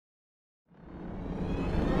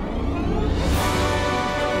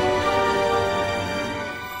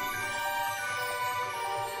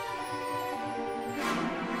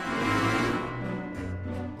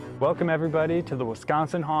Welcome everybody to the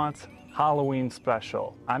Wisconsin Haunts Halloween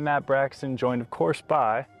special. I'm Matt Braxton, joined of course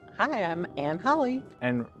by... Hi, I'm Ann Holly.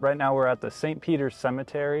 And right now we're at the St. Peter's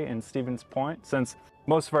Cemetery in Stevens Point. Since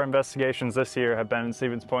most of our investigations this year have been in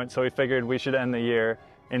Stevens Point, so we figured we should end the year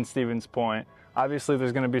in Stevens Point. Obviously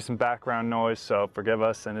there's going to be some background noise, so forgive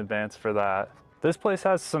us in advance for that. This place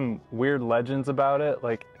has some weird legends about it.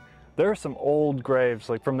 Like, there are some old graves,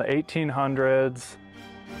 like from the 1800s.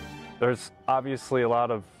 There's obviously a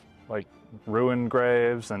lot of like ruined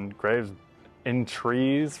graves and graves in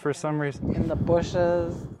trees for some reason. In the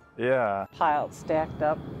bushes. Yeah. Piled, stacked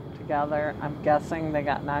up together. I'm guessing they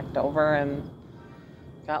got knocked over and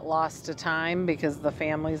got lost to time because the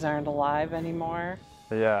families aren't alive anymore.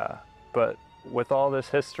 Yeah, but with all this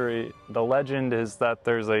history, the legend is that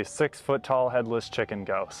there's a 6-foot-tall headless chicken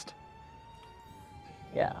ghost.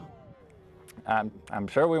 Yeah. I'm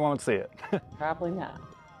sure we won't see it. Probably not.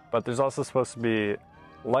 But there's also supposed to be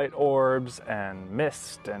light orbs and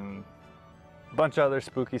mist and a bunch of other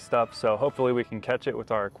spooky stuff, so hopefully we can catch it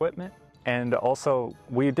with our equipment. And also,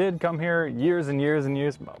 we did come here years and years and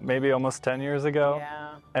years, maybe almost 10 years ago. Yeah.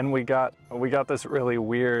 And we got this really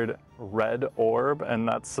weird red orb, and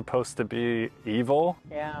that's supposed to be evil.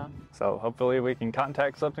 Yeah. So hopefully we can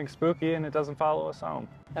contact something spooky and it doesn't follow us home.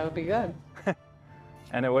 That would be good.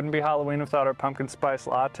 And it wouldn't be Halloween without our pumpkin spice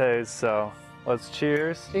lattes, so let's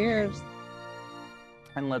cheers. Cheers.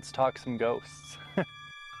 And let's talk some ghosts.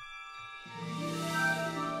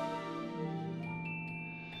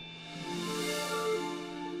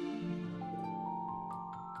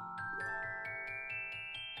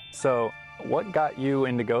 So what got you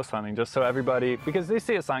into ghost hunting? Just so everybody, because they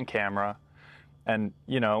see us on camera and,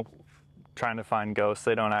 you know, trying to find ghosts,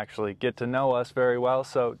 they don't actually get to know us very well.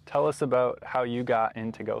 So tell us about how you got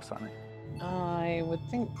into ghost hunting. I would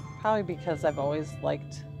think probably because I've always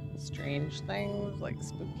liked strange things, like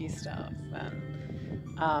spooky stuff. And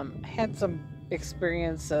I had some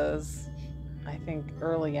experiences, I think,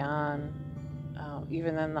 early on,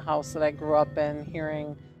 even in the house that I grew up in,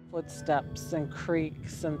 hearing footsteps and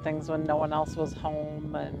creaks and things when no one else was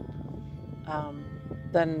home. And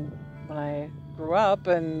then when I grew up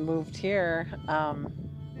and moved here,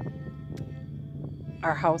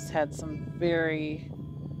 our house had some very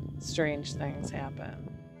strange things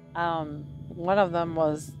happen. One of them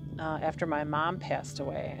was after my mom passed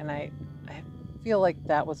away, and I feel like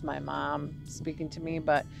that was my mom speaking to me,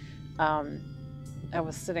 but I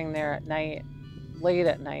was sitting there at night, late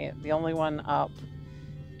at night, the only one up,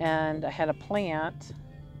 and I had a plant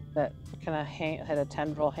that kind of had a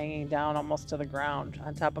tendril hanging down almost to the ground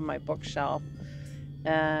on top of my bookshelf.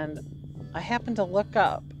 And I happened to look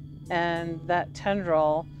up, and that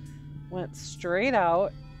tendril went straight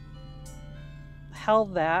out,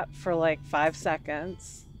 held that for like 5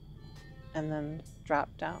 seconds, and then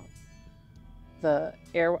dropped down. The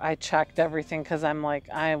air, I checked everything because I'm like,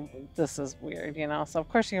 this is weird, you know? So of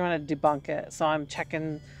course you want to debunk it. So I'm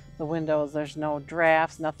checking the windows, there's no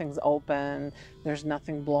drafts, nothing's open, there's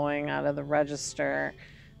nothing blowing out of the register.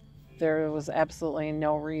 There was absolutely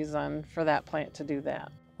no reason for that plant to do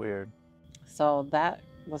that. Weird. So that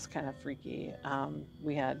was kind of freaky.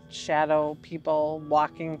 We had shadow people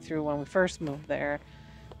walking through when we first moved there.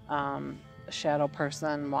 A shadow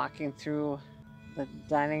person walking through the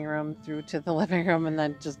dining room through to the living room and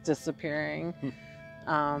then just disappearing.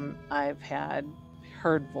 I've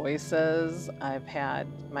heard voices. I've had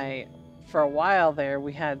for a while there,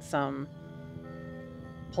 we had some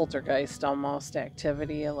poltergeist almost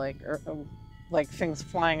activity, like things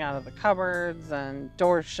flying out of the cupboards and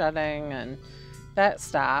doors shutting, and that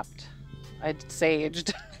stopped. I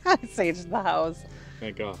saged. I saged the house.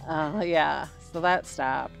 Thank God. Yeah, so that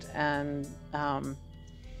stopped, and I'm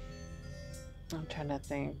trying to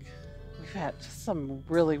think. We've had some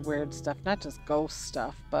really weird stuff, not just ghost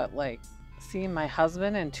stuff, but like seeing my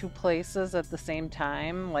husband in 2 places at the same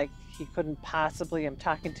time. Like he couldn't possibly, I'm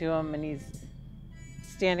talking to him and he's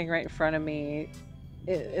standing right in front of me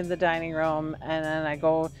in the dining room, and then I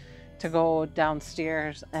go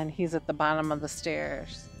downstairs and he's at the bottom of the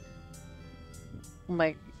stairs. I'm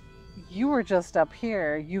like, you were just up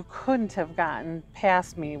here. You couldn't have gotten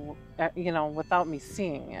past me, you know, without me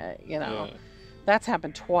seeing it, you know. Yeah. That's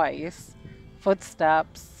happened twice.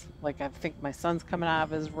 Footsteps, like I think my son's coming out of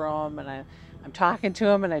his room and I'm talking to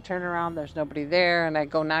him and I turn around, there's nobody there, and I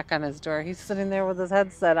go knock on his door. He's sitting there with his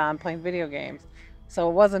headset on playing video games. So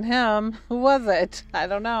it wasn't him. Who was it? I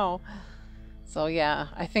don't know. So yeah,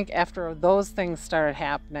 I think after those things started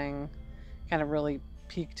happening, kind of really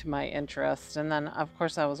piqued my interest. And then of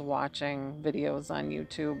course I was watching videos on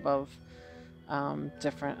YouTube of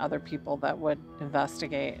different other people that would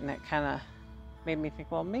investigate, and it kind of made me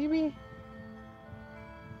think, well, maybe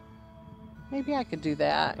I could do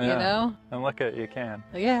that, Yeah. you know? And look at you can.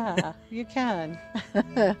 Yeah, you can.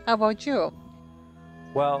 How about you?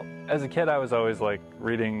 Well, as a kid, I was always like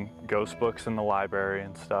reading ghost books in the library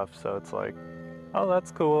and stuff. So it's like, oh,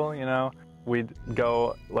 that's cool, you know? We'd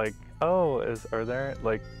go like, oh, are there,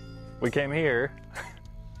 like, we came here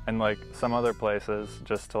and like some other places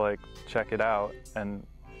just to like check it out. And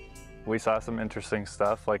we saw some interesting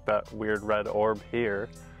stuff like that weird red orb here.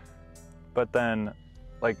 But then,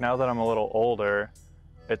 like, now that I'm a little older,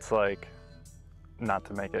 it's like, not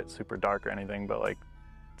to make it super dark or anything, but like,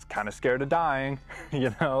 it's kind of scared of dying,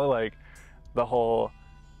 you know, like the whole,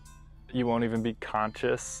 you won't even be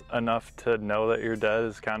conscious enough to know that you're dead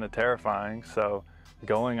is kind of terrifying. So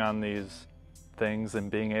going on these things and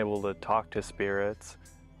being able to talk to spirits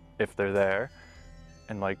if they're there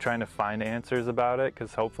and like trying to find answers about it,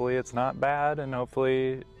 because hopefully it's not bad and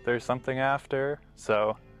hopefully there's something after.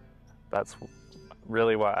 So that's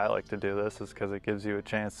really why I like to do this, is because it gives you a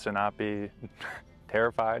chance to not be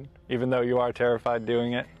terrified, even though you are terrified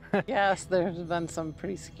doing it. Yes, there's been some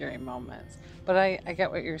pretty scary moments. But I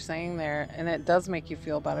get what you're saying there, and it does make you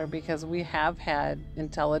feel better because we have had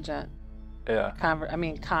intelligent,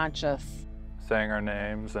 conscious, saying our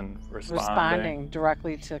names and responding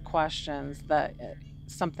directly to questions that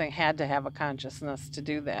something had to have a consciousness to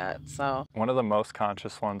do that. So one of the most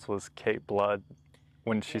conscious ones was Kate Blood.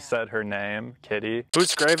 When she said her name, Kitty.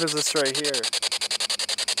 Whose grave is this right here?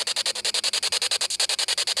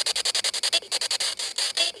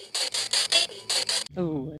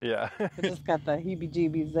 ooh, Yeah. I just got the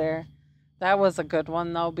heebie-jeebies there. That was a good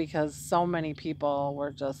one, though, because so many people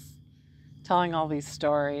were just telling all these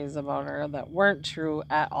stories about her that weren't true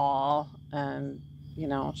at all. And, you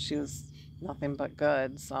know, she was nothing but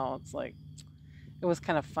good. So it's like, it was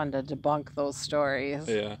kind of fun to debunk those stories.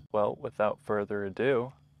 Yeah. Well, without further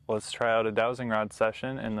ado, let's try out a Dowsing Rod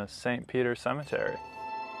session in the St. Peter Cemetery.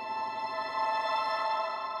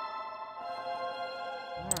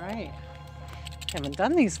 All right. Haven't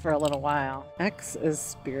done these for a little while. X is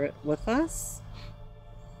spirit with us.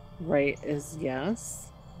 Right is yes.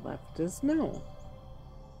 Left is no.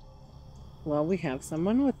 Well, we have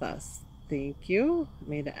someone with us. Thank you.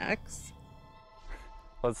 Made an X.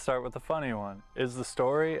 Let's start with the funny one. Is the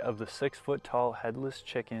story of the 6-foot-tall headless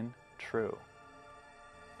chicken true?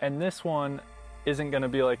 And this one isn't going to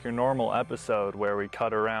be like your normal episode where we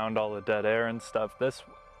cut around all the dead air and stuff.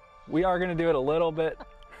 We are going to do it a little bit.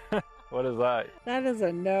 What is that? That is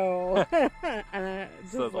a no.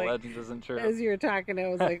 So the legend isn't true. As you were talking, I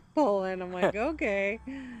was like pulling. I'm like, okay.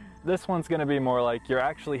 This one's going to be more like you're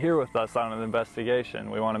actually here with us on an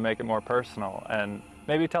investigation. We want to make it more personal and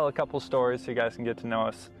maybe tell a couple stories so you guys can get to know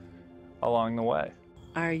us along the way.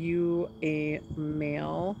 Are you a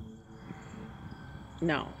male?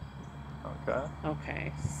 No. Okay.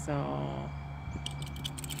 Okay, so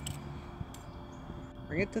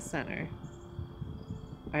bring it to center.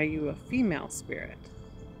 Are you a female spirit?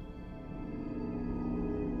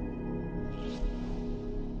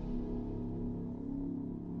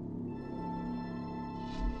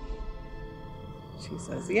 She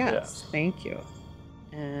says yes. Thank you.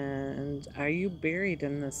 And are you buried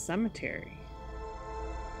in the cemetery?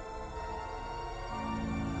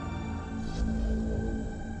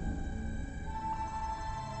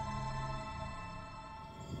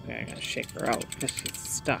 Okay, I gotta shake her out because she's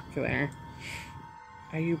stuck there.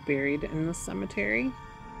 Are you buried in the cemetery?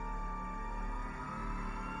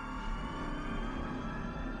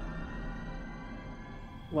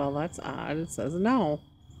 Well, that's odd. It says no.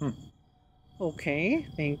 Okay,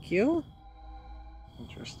 thank you.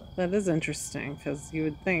 Interesting. That is interesting, because you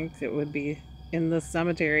would think it would be in the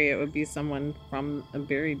cemetery, it would be someone from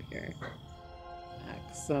buried here.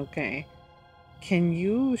 X, okay. Can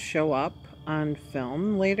you show up on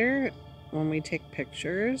film later when we take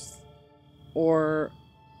pictures? Or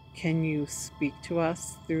can you speak to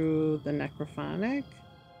us through the necrophonic?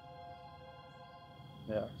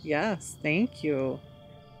 Yes. Yes, thank you.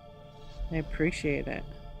 I appreciate it.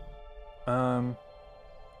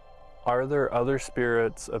 Are there other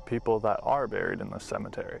spirits of people that are buried in the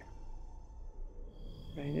cemetery?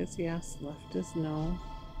 Right is yes, left is no.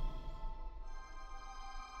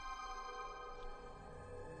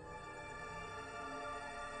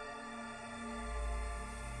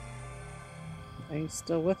 Are you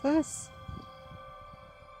still with us?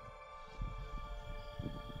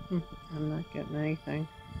 I'm not getting anything.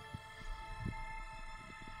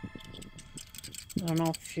 I don't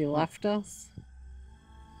know if she left us.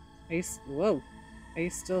 Whoa. Are you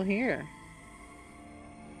still here?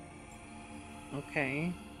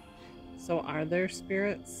 Okay. So are there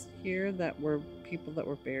spirits here that were people that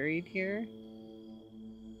were buried here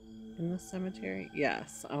in the cemetery?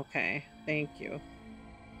 Yes. Okay. Thank you.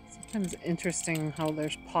 Sometimes interesting how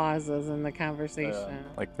there's pauses in the conversation.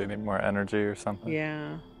 Like they need more energy or something.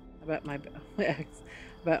 Yeah. I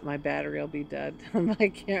bet my battery will be dead on my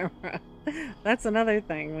camera. That's another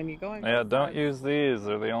thing when you go on. Yeah, don't use these.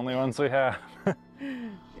 They're the only ones we have.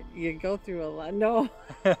 You go through a lot. No.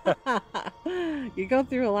 You go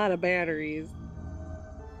through a lot of batteries.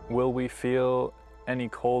 Will we feel any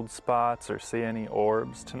cold spots or see any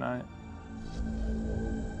orbs tonight?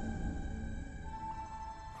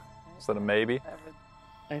 Is that a maybe?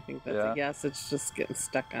 I think that's a yes. It's just getting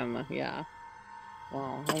stuck on the, yeah.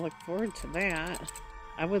 Well, I look forward to that.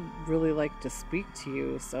 I would really like to speak to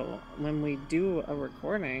you, so when we do a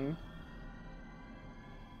recording,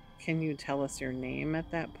 can you tell us your name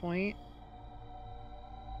at that point?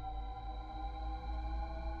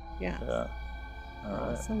 Yes. Yeah. All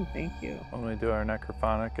awesome, right. thank you. When we do our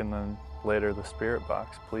necrophonic and then later the spirit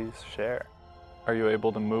box, please share. Are you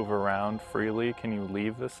able to move around freely? Can you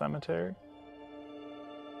leave the cemetery?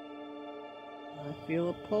 I feel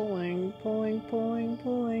it pulling.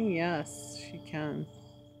 Yes, she can.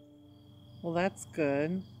 Well, that's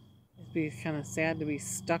good. It'd be kind of sad to be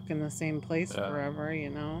stuck in the same place forever, you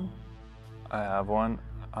know? I have one.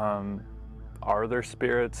 Are there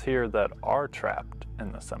spirits here that are trapped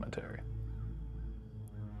in the cemetery?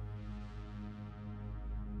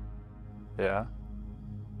 Yeah.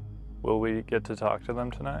 Will we get to talk to them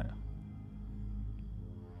tonight?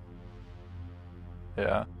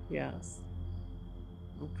 Yeah. Yes.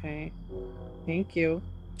 Okay. Thank you.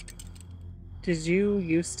 Did you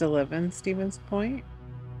used to live in Stevens Point?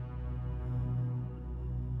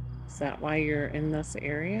 Is that why you're in this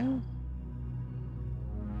area?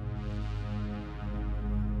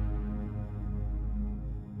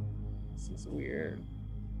 This is weird.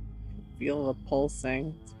 I feel the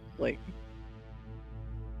pulsing. It's like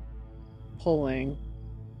pulling,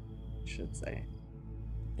 I should say.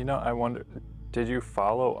 You know, I wonder, did you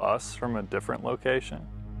follow us from a different location?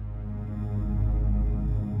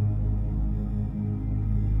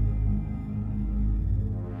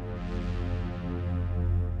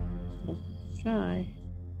 Shy.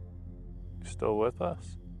 You still with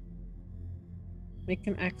us? Make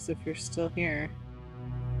an X if you're still here.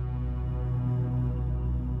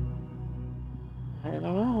 I don't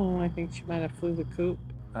know. I think she might have flew the coop.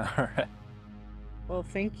 All right. Well,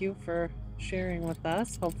 thank you for sharing with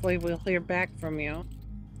us. Hopefully we'll hear back from you.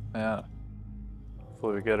 Yeah.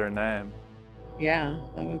 Hopefully we get her name. Yeah,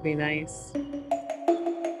 that would be nice.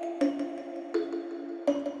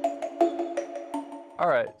 All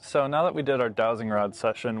right, so now that we did our Dowsing Rod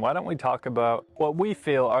session, why don't we talk about what we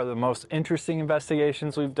feel are the most interesting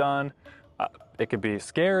investigations we've done. It could be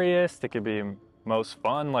scariest, it could be most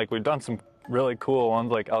fun. Like, we've done some really cool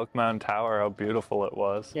ones, like Elk Mountain Tower, how beautiful it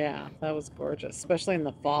was. Yeah, that was gorgeous, especially in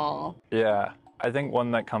the fall. Yeah, I think one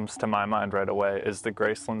that comes to my mind right away is the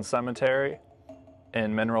Graceland Cemetery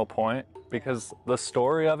in Mineral Point, because the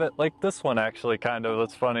story of it, like this one actually kind of,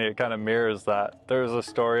 it's funny, it kind of mirrors that. There's a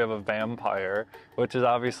story of a vampire, which is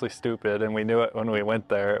obviously stupid, and we knew it when we went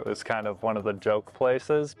there. It was kind of one of the joke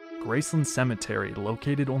places. Graceland Cemetery,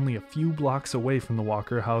 located only a few blocks away from the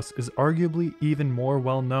Walker House, is arguably even more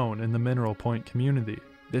well known in the Mineral Point community.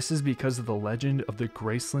 This is because of the legend of the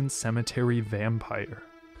Graceland Cemetery vampire.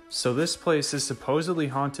 So this place is supposedly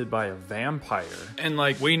haunted by a vampire. And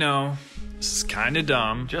like we know, this is kind of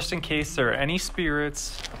dumb. Just in case there are any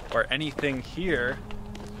spirits or anything here,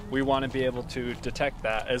 we want to be able to detect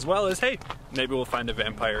that, as well as, hey, maybe we'll find a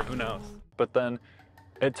vampire, who knows? But then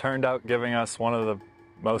it turned out giving us one of the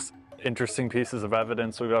most interesting pieces of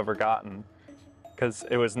evidence we've ever gotten, because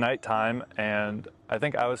it was nighttime and I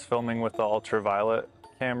think I was filming with the ultraviolet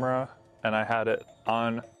camera and I had it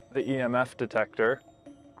on the EMF detector.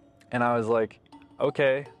 And I was like,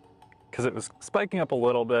 okay, because it was spiking up a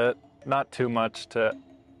little bit, not too much to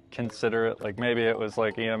consider it. Like maybe it was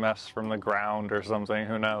like EMFs from the ground or something,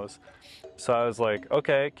 who knows? So I was like,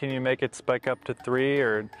 okay, can you make it spike up to 3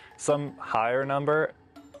 or some higher number?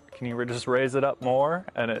 Can you just raise it up more?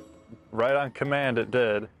 And it, right on command, it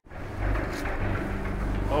did.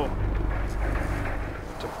 Oh,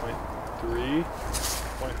 to 0.3,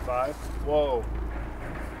 0.5, whoa,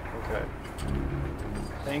 okay.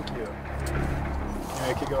 Thank you. Can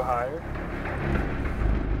you make it go higher?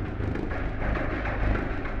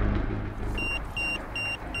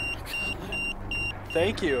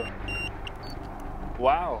 Thank you.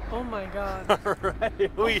 Wow. Oh my God. All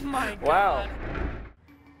right. Oh my God. Wow.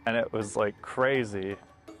 And it was like crazy.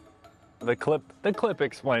 The clip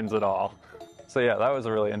explains it all. So yeah, that was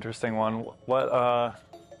a really interesting one.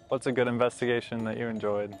 What's a good investigation that you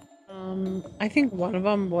enjoyed? I think one of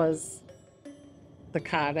them was the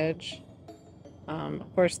cottage.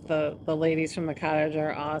 Of course, the ladies from the cottage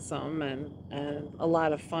are awesome and a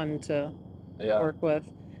lot of fun to work with.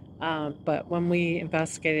 But when we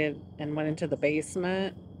investigated and went into the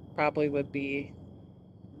basement, probably would be,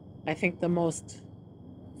 I think, the most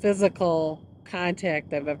physical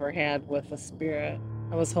contact I've ever had with a spirit.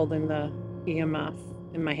 I was holding the EMF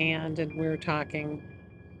in my hand and we were talking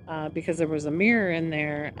because there was a mirror in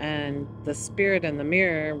there, and the spirit in the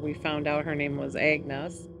mirror, we found out her name was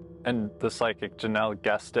Agnes. And the psychic Janelle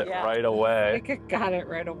guessed it right away. Psychic got it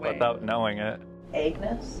right away. Without knowing it.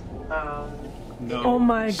 Agnes? No. Oh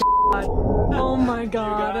my god. Oh my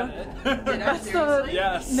god. That's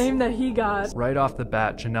the name that he got. Right off the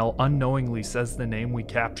bat, Janelle unknowingly says the name we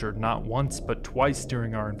captured not once but twice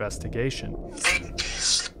during our investigation.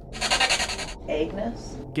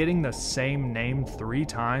 Agnes? Getting the same name 3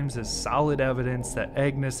 times is solid evidence that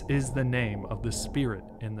Agnes is the name of the spirit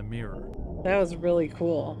in the mirror. That was really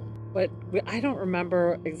cool. But I don't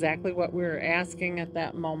remember exactly what we were asking at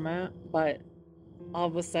that moment, but all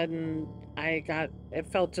of a sudden it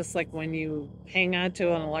felt just like when you hang onto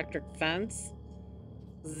an electric fence.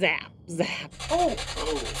 Zap, zap. Oh,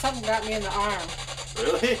 something got me in the arm.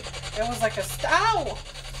 Really? It was like ow!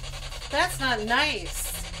 That's not nice.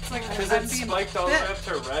 It's like Because it spiked all the way up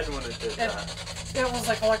to red when it did that. It was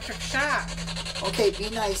like electric shock. Okay, be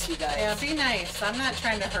nice, you guys. Yeah, be nice. I'm not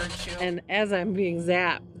trying to hurt you. And as I'm being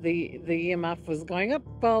zapped, the EMF was going up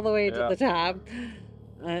all the way to the top.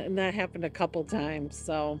 And that happened a couple times.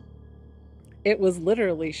 So it was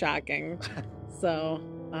literally shocking. So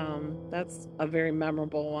that's a very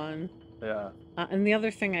memorable one. Yeah. And the other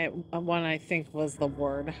thing I think was the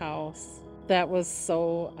word house. That was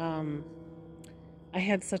so, I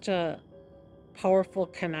had such a powerful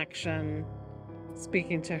connection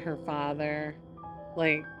speaking to her father,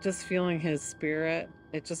 like just feeling his spirit.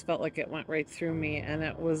 It just felt like it went right through me, and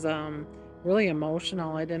it was really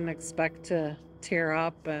emotional. I didn't expect to tear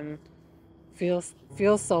up and feel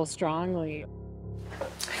so strongly.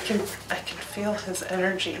 I can feel his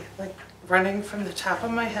energy, like running from the top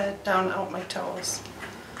of my head down out my toes.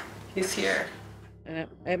 He's here. And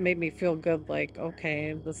it made me feel good, like,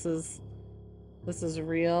 okay, this is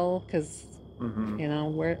real, because you know,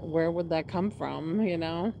 where would that come from, you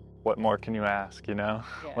know? What more can you ask, you know?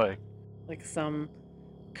 Yeah. Like some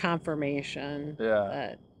confirmation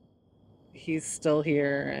that he's still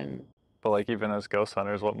here. And but like, even as ghost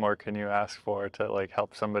hunters, what more can you ask for to like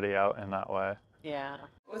help somebody out in that way? Yeah.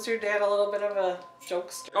 Was your dad a little bit of a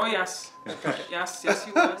jokester? Oh, yes. yes,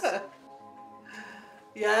 he was.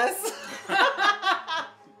 Yes.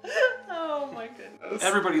 Oh my goodness.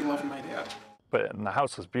 Everybody loved my dad. But and the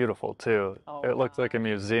house was beautiful too. It looked like a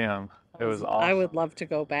museum. It was awesome. I would love to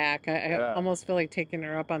go back. I almost feel like taking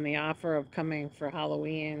her up on the offer of coming for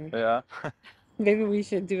Halloween. Yeah. Maybe we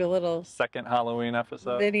should do a little second Halloween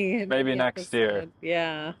episode. Maybe next year.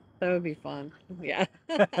 Yeah, that would be fun. Yeah.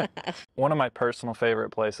 One of my personal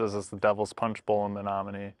favorite places is the Devil's Punch Bowl in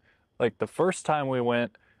Menominee. Like the first time we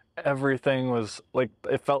went, everything was like,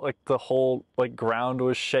 it felt like the whole like ground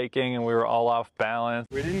was shaking and we were all off balance.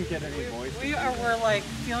 We didn't get any voices. We're like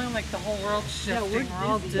feeling like the whole world's shifting. we're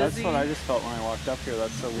all dizzy. That's what I just felt when I walked up here.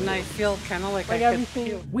 That's so weird. And I feel kind of like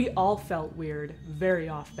everything. We all felt weird, very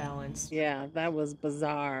off balance. Yeah, that was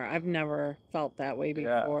bizarre. I've never felt that way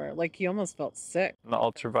before. Like you almost felt sick. The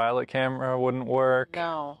ultraviolet camera wouldn't work.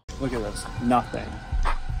 No. Look at this. Nothing.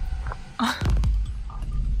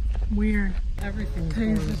 Weird.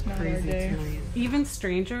 Everything's just not our day. Even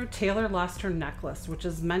stranger, Taylor lost her necklace, which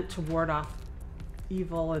is meant to ward off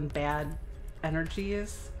evil and bad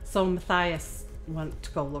energies. So Matthias went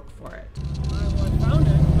to go look for it. I found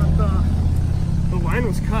it, but the line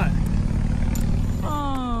was cut.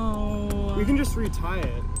 Oh. We can just retie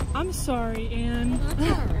it. I'm sorry, Anne.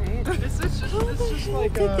 That's all right. It's just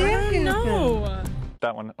like No.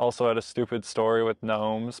 That one also had a stupid story with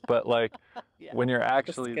gnomes, but like when you're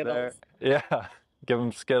actually there, give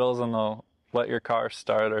them Skittles and they'll let your car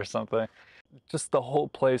start or something. Just the whole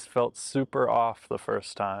place felt super off the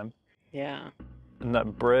first time. Yeah. And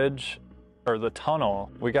that bridge or the tunnel,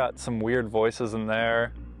 we got some weird voices in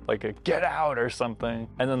there, like a get out or something.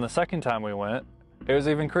 And then the second time we went, it was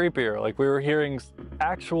even creepier. Like we were hearing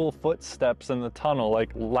actual footsteps in the tunnel, like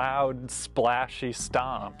loud, splashy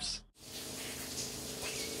stomps.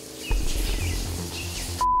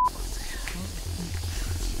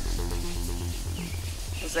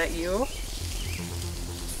 Was that you?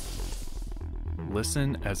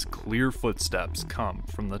 Listen as clear footsteps come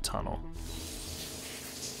from the tunnel.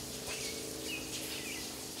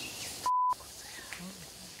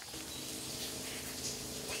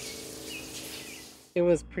 It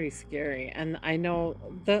was pretty scary, and I know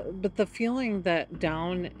but the feeling that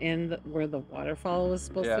down in where the waterfall was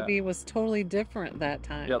supposed to be was totally different that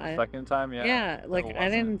time. Yeah, the second time, yeah. Yeah, like It I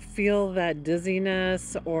didn't feel that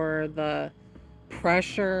dizziness or the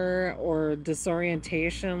pressure or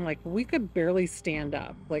disorientation. Like we could barely stand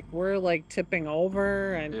up. Like we're like tipping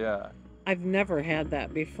over, and Yeah. I've never had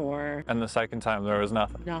that before. And the second time there was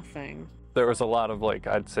nothing. Nothing. There was a lot of, like,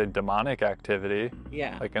 I'd say demonic activity.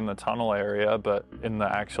 Yeah. Like in the tunnel area, but in the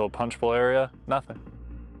actual punch bowl area, nothing.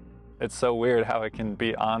 It's so weird how it can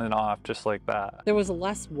be on and off just like that. There was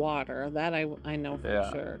less water, that I know for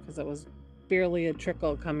sure, because it was barely a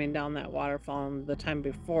trickle coming down that waterfall, and the time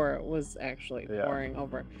before it was actually pouring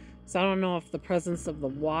over. So I don't know if the presence of the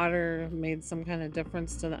water made some kind of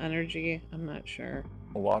difference to the energy. I'm not sure.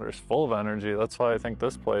 The water's full of energy. That's why I think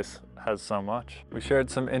this place has so much. We shared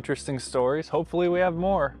some interesting stories. Hopefully we have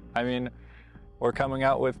more. I mean, we're coming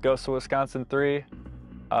out with Ghosts of Wisconsin 3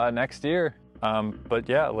 next year. But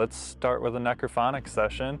yeah, let's start with a necrophonic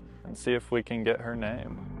session and see if we can get her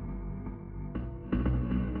name.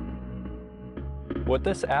 What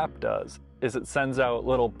this app does is it sends out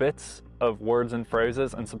little bits of words and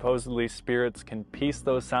phrases, and supposedly spirits can piece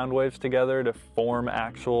those sound waves together to form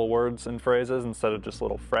actual words and phrases instead of just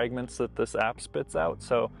little fragments that this app spits out.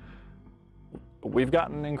 So we've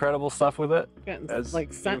gotten incredible stuff with it. As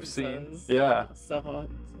like sentences. Yeah. So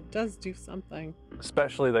it does do something.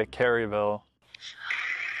 Especially the Caryville.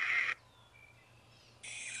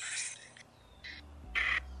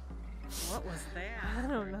 What was that? I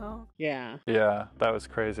don't know. Yeah. Yeah, that was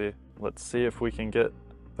crazy. Let's see if we can get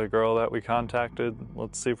the girl that we contacted.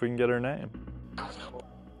 Let's see if we can get her name.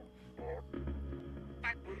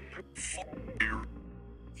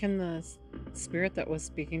 Can the spirit that was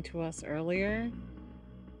speaking to us earlier,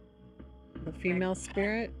 the female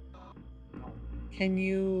spirit, can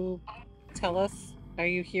you tell us, are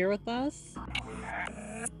you here with us?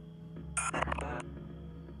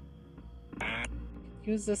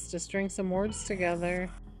 Use this to string some words together.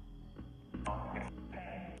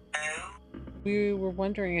 We were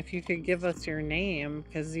wondering if you could give us your name,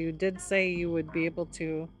 because you did say you would be able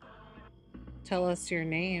to tell us your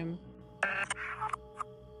name.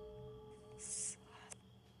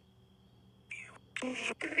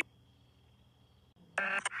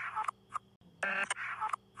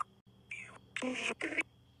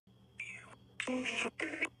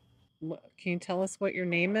 Can you tell us what your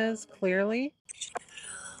name is clearly?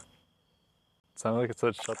 Sounded like it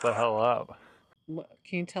said shut the hell up.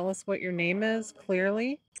 Can you tell us what your name is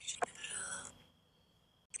clearly?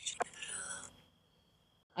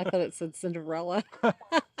 I thought it said Cinderella.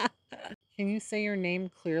 Can you say your name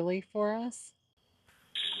clearly for us?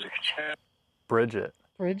 Bridget.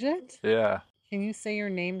 Bridget? Yeah. Can you say your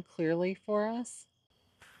name clearly for us?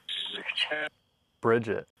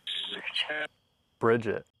 Bridget.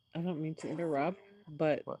 Bridget. I don't mean to interrupt,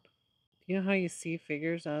 but you know how you see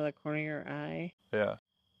figures out of the corner of your eye? Yeah.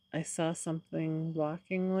 I saw something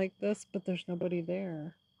walking like this, but there's nobody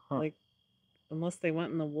there. Huh. Like, unless they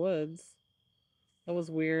went in the woods. That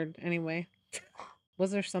was weird. Anyway,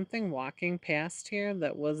 was there something walking past here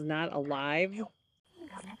that was not alive?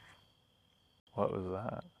 What was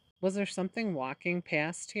that? Was there something walking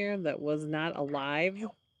past here that was not alive?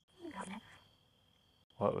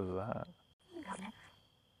 What was that?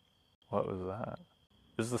 What was that?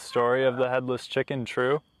 Is the story of the headless chicken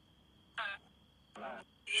true?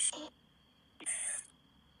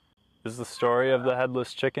 Is the story of the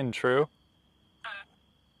headless chicken true?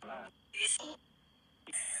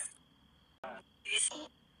 I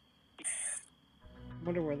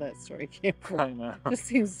wonder where that story came from. I know. It just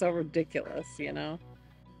seems so ridiculous, you know?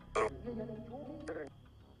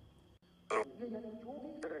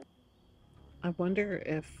 I wonder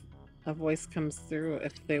if a voice comes through,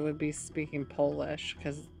 if they would be speaking Polish,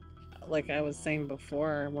 because like I was saying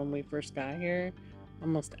before, when we first got here,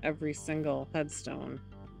 almost every single headstone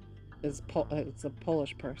is it's a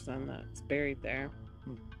Polish person that's buried there.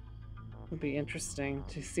 It'd be interesting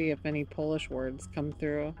to see if any Polish words come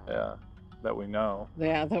through. Yeah, that we know.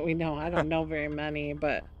 Yeah, that we know. I don't know very many,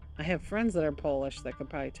 but I have friends that are Polish that could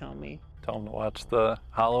probably tell me. Tell them to watch the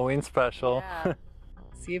Halloween special. Yeah.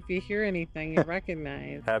 See if you hear anything you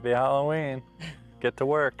recognize. Happy Halloween. Get to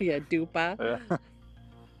work. Yeah, dupa. Yeah.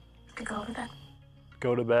 Go to bed.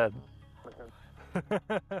 Go to bed.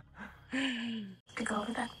 Go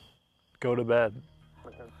to bed. Go to bed.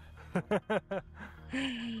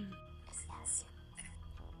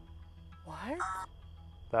 What?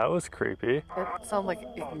 That was creepy. It sounded like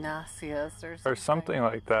Ignatius or something. Or something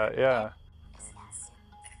like that, yeah.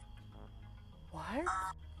 What?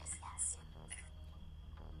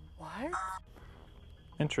 What?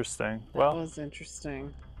 Interesting. That was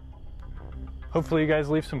interesting. Hopefully you guys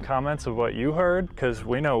leave some comments of what you heard, because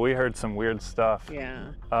we know we heard some weird stuff.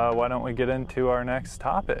 Yeah. Why don't we get into our next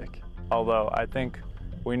topic? Although I think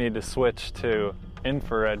we need to switch to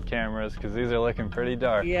infrared cameras because these are looking pretty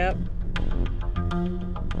dark. Yep.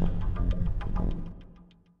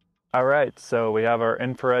 All right, so we have our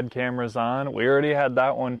infrared cameras on. We already had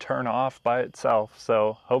that one turn off by itself,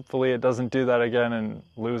 so hopefully it doesn't do that again and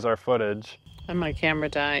lose our footage. And my camera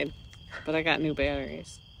died, but I got new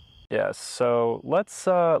batteries. Yes, so let's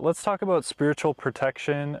talk about spiritual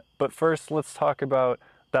protection, but first let's talk about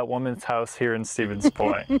that woman's house here in Stevens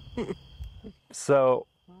Point. So,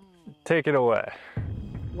 take it away.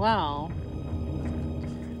 Well,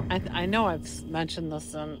 I know I've mentioned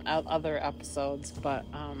this in other episodes, but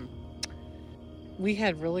we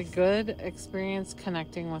had really good experience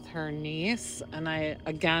connecting with her niece, and I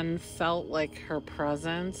again felt like her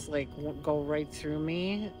presence like go right through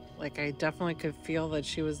me. Like I definitely could feel that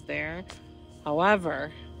she was there.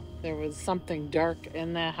 However, there was something dark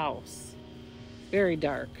in that house. Very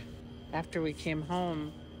dark. After we came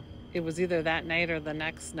home, it was either that night or the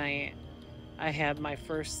next night, I had my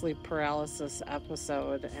first sleep paralysis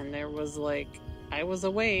episode, and there was like, I was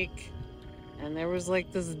awake, and there was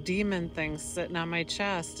like this demon thing sitting on my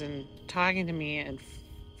chest and talking to me and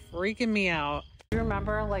freaking me out. Do you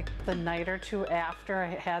remember like the night or two after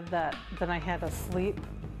I had that, then I had a sleep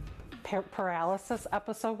paralysis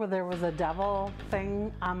episode where there was a devil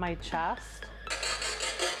thing on my chest?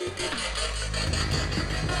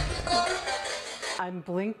 I'm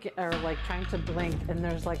blinking, or like trying to blink, and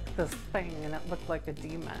there's like this thing, and it looked like a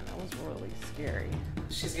demon. It was really scary.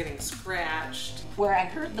 She's getting scratched. Where I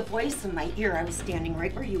heard the voice in my ear, I was standing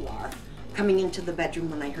right where you are, coming into the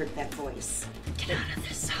bedroom when I heard that voice. Get out of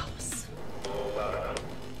this house.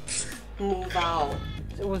 Move out.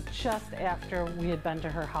 It was just after we had been to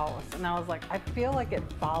her house, and I was like, I feel like it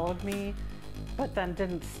followed me, but then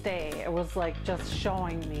didn't stay. It was like just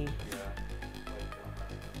showing me,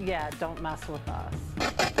 yeah, don't mess with us.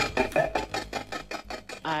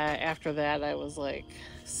 After that, I was like,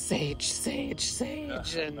 sage, sage,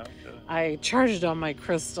 sage, and I charged all my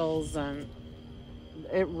crystals, and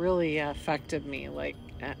it really affected me. Like,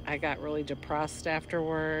 I got really depressed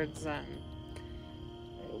afterwards, and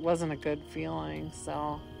it wasn't a good feeling.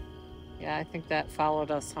 So, yeah, I think that followed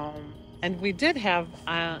us home. And we did have,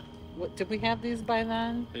 did we have these by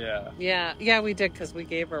then? Yeah. Yeah, we did, because we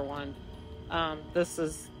gave her one. This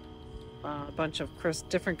is a bunch of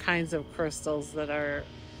different kinds of crystals that are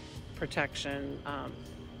protection.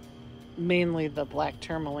 Mainly the black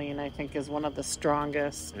tourmaline, I think, is one of the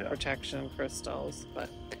strongest protection crystals. But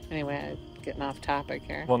anyway, I'm getting off topic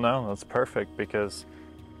here. Well, no, that's perfect, because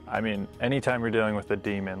I mean, anytime you're dealing with a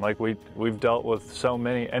demon, like we've dealt with so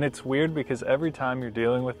many, and it's weird because every time you're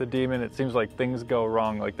dealing with a demon, it seems like things go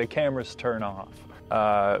wrong, like the cameras turn off.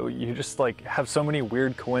 You just like have so many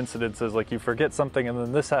weird coincidences, like you forget something and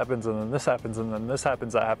then this happens and then this happens and then this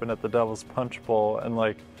happens. That happened at the Devil's Punch Bowl and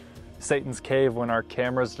like Satan's Cave when our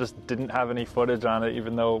cameras just didn't have any footage on it,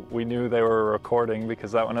 even though we knew they were recording,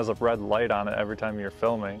 because that one has a red light on it every time you're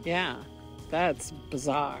filming. Yeah, that's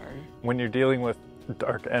bizarre. When you're dealing with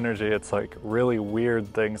dark energy, it's like really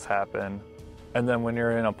weird things happen. And then when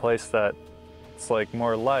you're in a place that it's like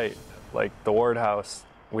more light, like the Ward House,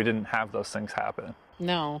 we didn't have those things happen.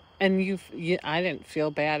 No, and I didn't feel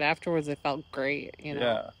bad afterwards. I felt great, you know.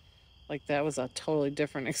 Yeah. Like that was a totally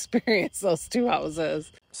different experience, those two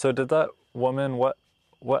houses. So did that woman, what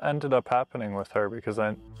ended up happening with her? Because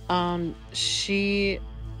I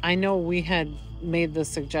know we had made the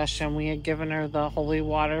suggestion. We had given her the holy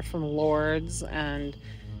water from Lourdes, and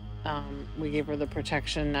we gave her the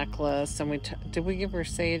protection necklace, and did we give her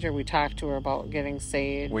sage, or we talked to her about getting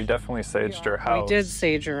sage? We definitely saged her house. We did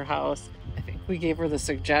sage her house. I think we gave her the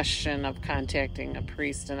suggestion of contacting a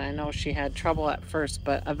priest, and I know she had trouble at first,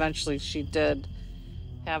 but eventually she did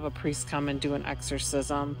have a priest come and do an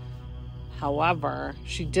exorcism. However,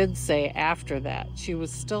 she did say after that she was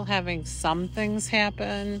still having some things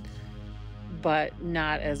happen, but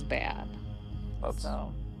not as bad. That's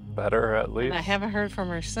better, at least. And I haven't heard from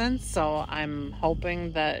her since, so I'm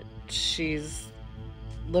hoping that she's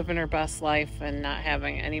living her best life and not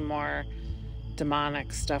having any more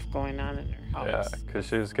demonic stuff going on in her house. Yeah, because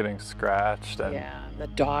she was getting scratched. And yeah, the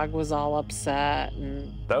dog was all upset.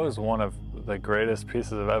 And that was one of the greatest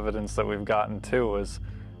pieces of evidence that we've gotten too, was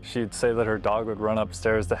she'd say that her dog would run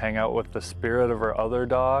upstairs to hang out with the spirit of her other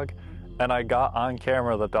dog. And I got on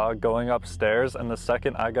camera the dog going upstairs, and the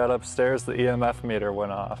second I got upstairs, the EMF meter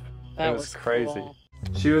went off. That it was crazy. Cool.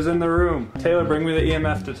 She was in the room. Taylor, bring me the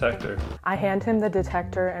EMF detector. I hand him the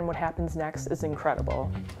detector, and what happens next is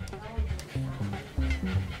incredible.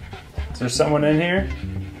 Is there someone in here?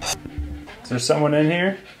 Is there someone in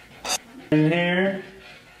here? In here?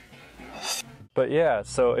 But yeah,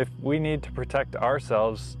 so if we need to protect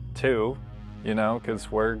ourselves too, you know,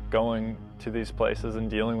 because we're going to these places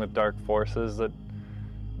and dealing with dark forces that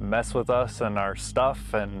mess with us and our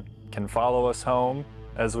stuff and can follow us home,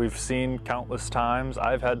 as we've seen countless times.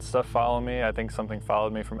 I've had stuff follow me. I think something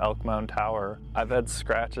followed me from Elk Mound Tower. I've had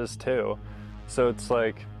scratches too. So it's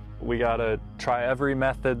like, we gotta try every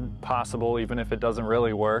method possible, even if it doesn't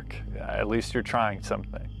really work. At least you're trying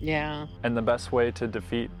something. Yeah. And the best way to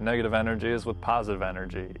defeat negative energy is with positive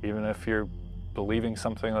energy. Even if you're believing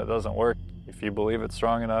something that doesn't work, if you believe it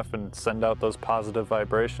strong enough and send out those positive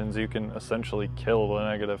vibrations, you can essentially kill the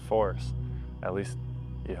negative force. At least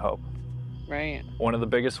you hope. Right. One of the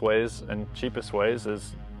biggest ways and cheapest ways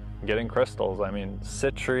is getting crystals. I mean,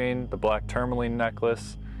 citrine, the black tourmaline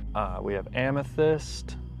necklace. We have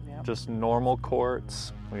amethyst, just normal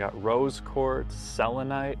quartz. We got rose quartz,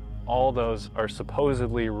 selenite. All those are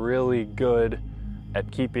supposedly really good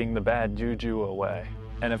at keeping the bad juju away.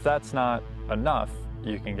 And if that's not enough,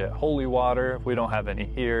 you can get holy water. We don't have any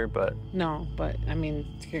here, but... No, but I mean,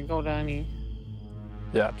 you can go to any...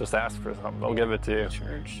 Yeah, just ask for something. They'll give it to you.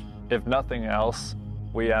 Church. If nothing else,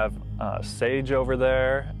 we have sage over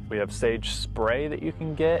there. We have sage spray that you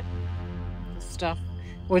can get. Stuff,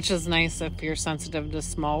 which is nice if you're sensitive to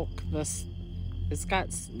smoke. This, it's got,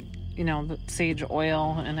 you know, the sage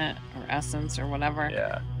oil in it, or essence, or whatever.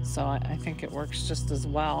 Yeah. So I think it works just as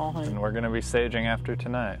well. And we're gonna be saging after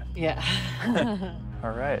tonight. Yeah.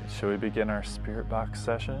 All right, should we begin our spirit box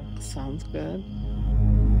session? Sounds good.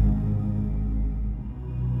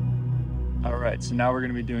 All right, so now we're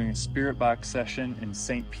gonna be doing a spirit box session in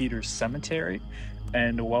St. Peter's Cemetery.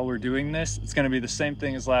 And while we're doing this, it's gonna be the same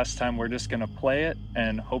thing as last time. We're just gonna play it,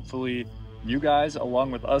 and hopefully you guys, along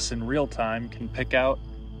with us in real time, can pick out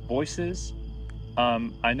voices.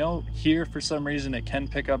 I know here for some reason it can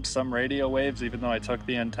pick up some radio waves, even though I took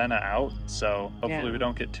the antenna out. So hopefully we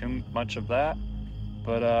don't get too much of that.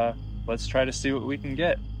 But let's try to see what we can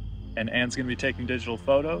get. And Ann's gonna be taking digital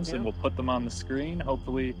photos, and we'll put them on the screen.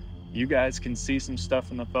 Hopefully you guys can see some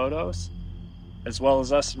stuff in the photos, as well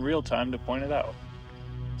as us in real time to point it out.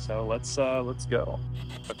 So let's go.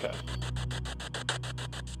 Okay.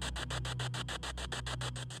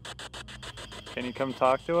 Can you come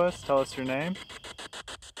talk to us? Tell us your name.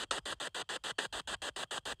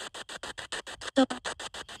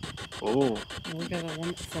 Ooh. We got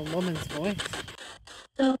a woman's voice.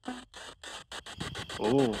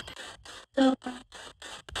 Ooh.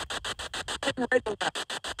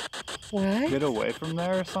 What? Get away from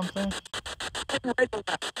there or something?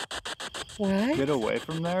 What? Get away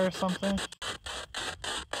from there or something?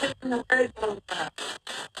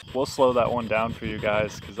 We'll slow that one down for you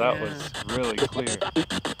guys, because that was really clear.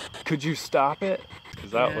 Could you stop it?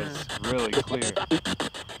 Because that was really clear.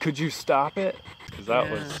 Could you stop it? Because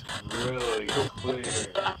that was really clear.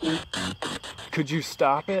 Could you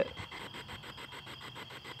stop it?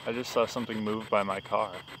 I just saw something move by my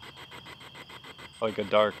car. Like a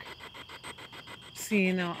dark. See,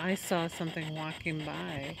 you know, I saw something walking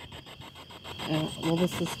by. Well,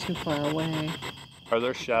 this is too far away. Are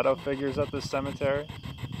there shadow figures at this cemetery?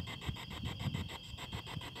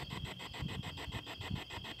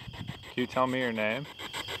 Can you tell me your name?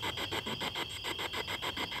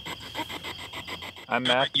 I'm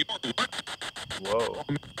Matt. Whoa.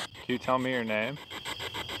 Can you tell me your name?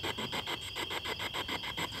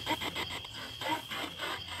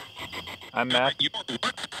 I'm Matt.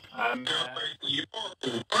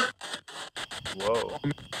 Whoa.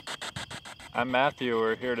 I'm Matthew.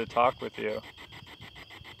 We're here to talk with you.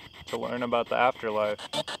 To learn about the afterlife.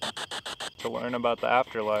 To learn about the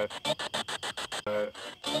afterlife.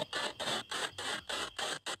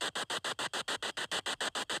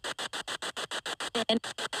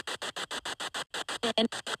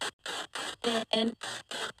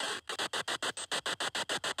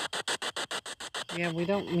 Yeah, we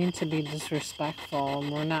don't mean to be disrespectful.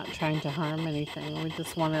 We're not trying to harm anything. We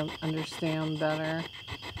just want to understand better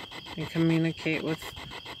and communicate with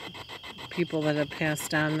people that have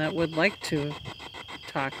passed on that would like to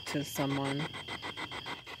talk to someone.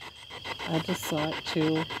 I just saw it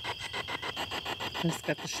too. I just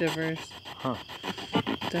got the shivers. Huh.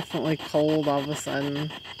 Definitely cold all of a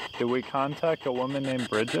sudden. Did we contact a woman named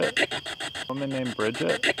Bridget?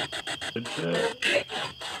 Bridget?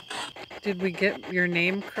 Did we get your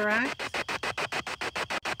name correct?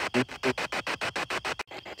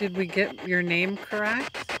 Did we get your name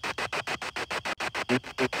correct?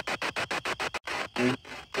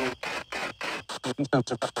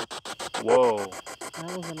 Whoa.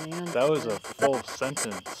 That was an answer. That was a full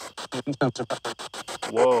sentence.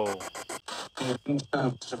 Whoa.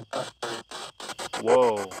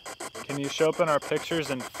 Whoa. Can you show up in our pictures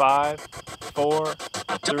in 5, 4,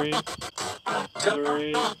 3,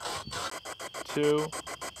 2,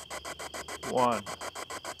 1.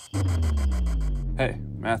 Hey,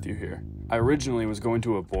 Matthew here. I originally was going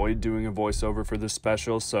to avoid doing a voiceover for this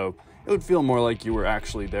special, so it would feel more like you were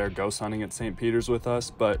actually there ghost hunting at St. Peter's with us,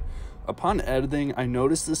 but upon editing, I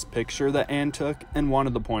noticed this picture that Ann took and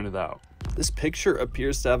wanted to point it out. This picture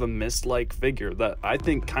appears to have a mist-like figure that I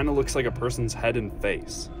think kind of looks like a person's head and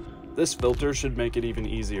face. This filter should make it even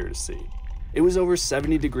easier to see. It was over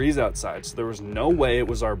 70 degrees outside, so there was no way it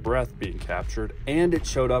was our breath being captured, and it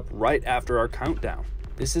showed up right after our countdown.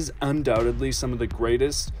 This is undoubtedly some of the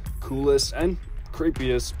greatest, coolest, and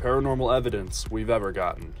creepiest paranormal evidence we've ever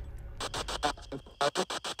gotten.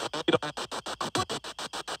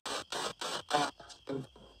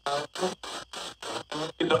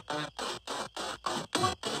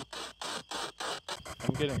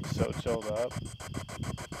 I'm getting so chilled up.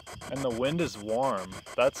 And the wind is warm.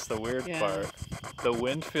 That's the weird part. The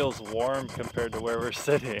wind feels warm compared to where we're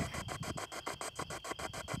sitting.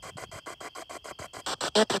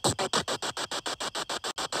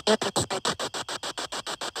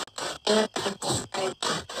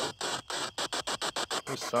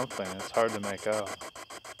 There's something, it's hard to make out.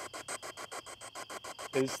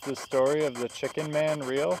 Is the story of the chicken man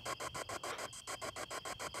real?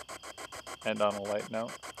 And on a light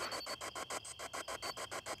note,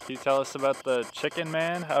 can you tell us about the chicken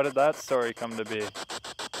man? How did that story come to be?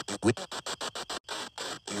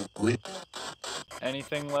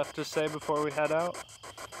 Anything left to say before we head out?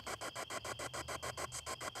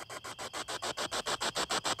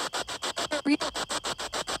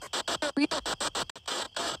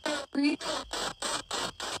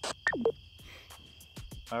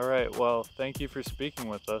 Alright, well, thank you for speaking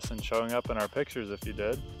with us and showing up in our pictures if you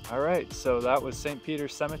did. Alright, so that was St.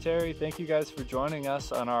 Peter's Cemetery. Thank you guys for joining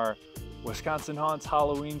us on our Wisconsin Haunts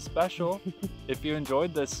Halloween special. If you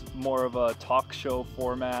enjoyed this more of a talk show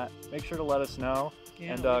format, make sure to let us know.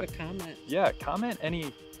 Yeah, and leave a comment. Yeah, comment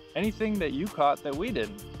anything that you caught that we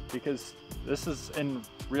didn't, because this is in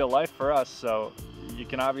real life for us, so you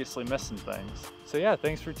can obviously miss some things. So yeah,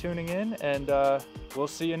 thanks for tuning in, and we'll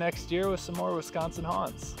see you next year with some more Wisconsin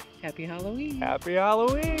Haunts. Happy Halloween. Happy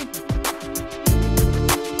Halloween!